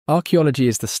Archaeology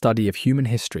is the study of human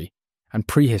history and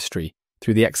prehistory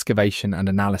through the excavation and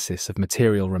analysis of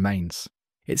material remains.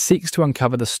 It seeks to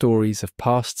uncover the stories of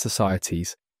past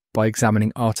societies by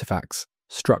examining artifacts,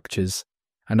 structures,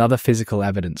 and other physical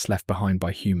evidence left behind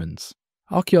by humans.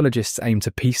 Archaeologists aim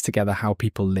to piece together how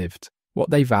people lived, what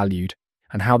they valued,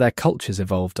 and how their cultures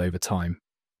evolved over time.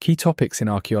 Key topics in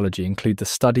archaeology include the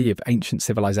study of ancient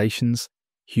civilizations,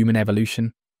 human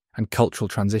evolution, and cultural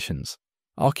transitions.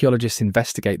 Archaeologists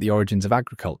investigate the origins of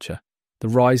agriculture, the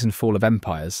rise and fall of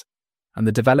empires, and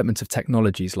the development of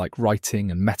technologies like writing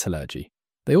and metallurgy.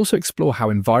 They also explore how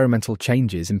environmental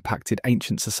changes impacted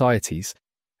ancient societies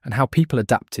and how people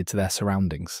adapted to their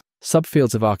surroundings.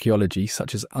 Subfields of archaeology,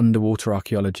 such as underwater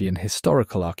archaeology and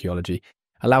historical archaeology,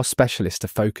 allow specialists to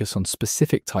focus on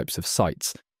specific types of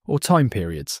sites or time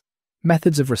periods.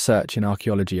 Methods of research in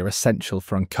archaeology are essential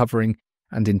for uncovering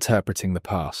and interpreting the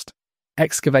past.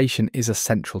 Excavation is a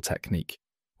central technique,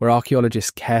 where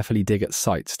archaeologists carefully dig at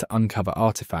sites to uncover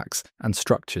artifacts and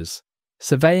structures.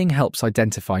 Surveying helps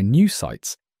identify new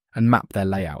sites and map their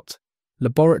layout.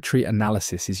 Laboratory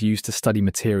analysis is used to study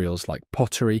materials like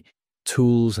pottery,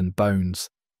 tools, and bones,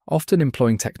 often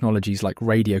employing technologies like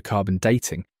radiocarbon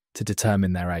dating to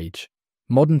determine their age.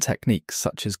 Modern techniques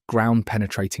such as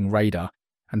ground-penetrating radar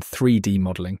and 3D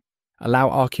modelling allow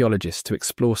archaeologists to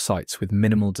explore sites with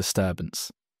minimal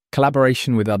disturbance.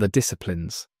 Collaboration with other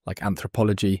disciplines, like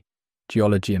anthropology,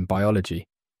 geology, and biology,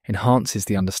 enhances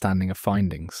the understanding of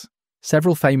findings.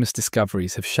 Several famous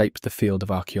discoveries have shaped the field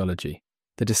of archaeology.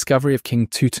 The discovery of King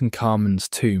Tutankhamun's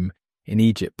tomb in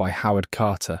Egypt by Howard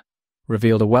Carter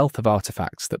revealed a wealth of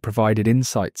artifacts that provided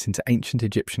insights into ancient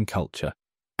Egyptian culture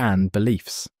and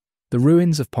beliefs. The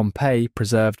ruins of Pompeii,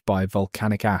 preserved by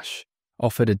volcanic ash,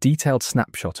 offered a detailed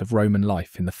snapshot of Roman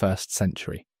life in the 1st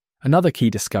century. Another key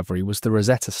discovery was the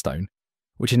Rosetta Stone,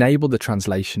 which enabled the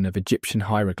translation of Egyptian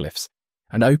hieroglyphs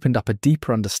and opened up a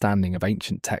deeper understanding of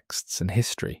ancient texts and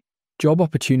history. Job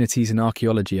opportunities in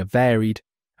archaeology are varied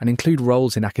and include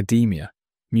roles in academia,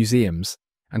 museums,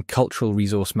 and cultural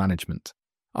resource management.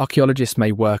 Archaeologists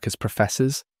may work as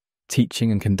professors,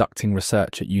 teaching and conducting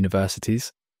research at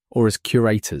universities, or as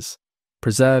curators,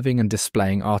 preserving and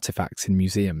displaying artifacts in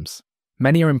museums.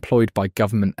 Many are employed by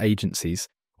government agencies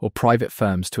or private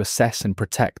firms to assess and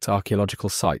protect archaeological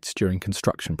sites during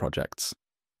construction projects.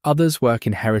 Others work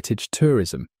in heritage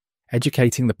tourism,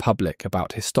 educating the public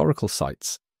about historical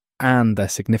sites and their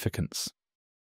significance.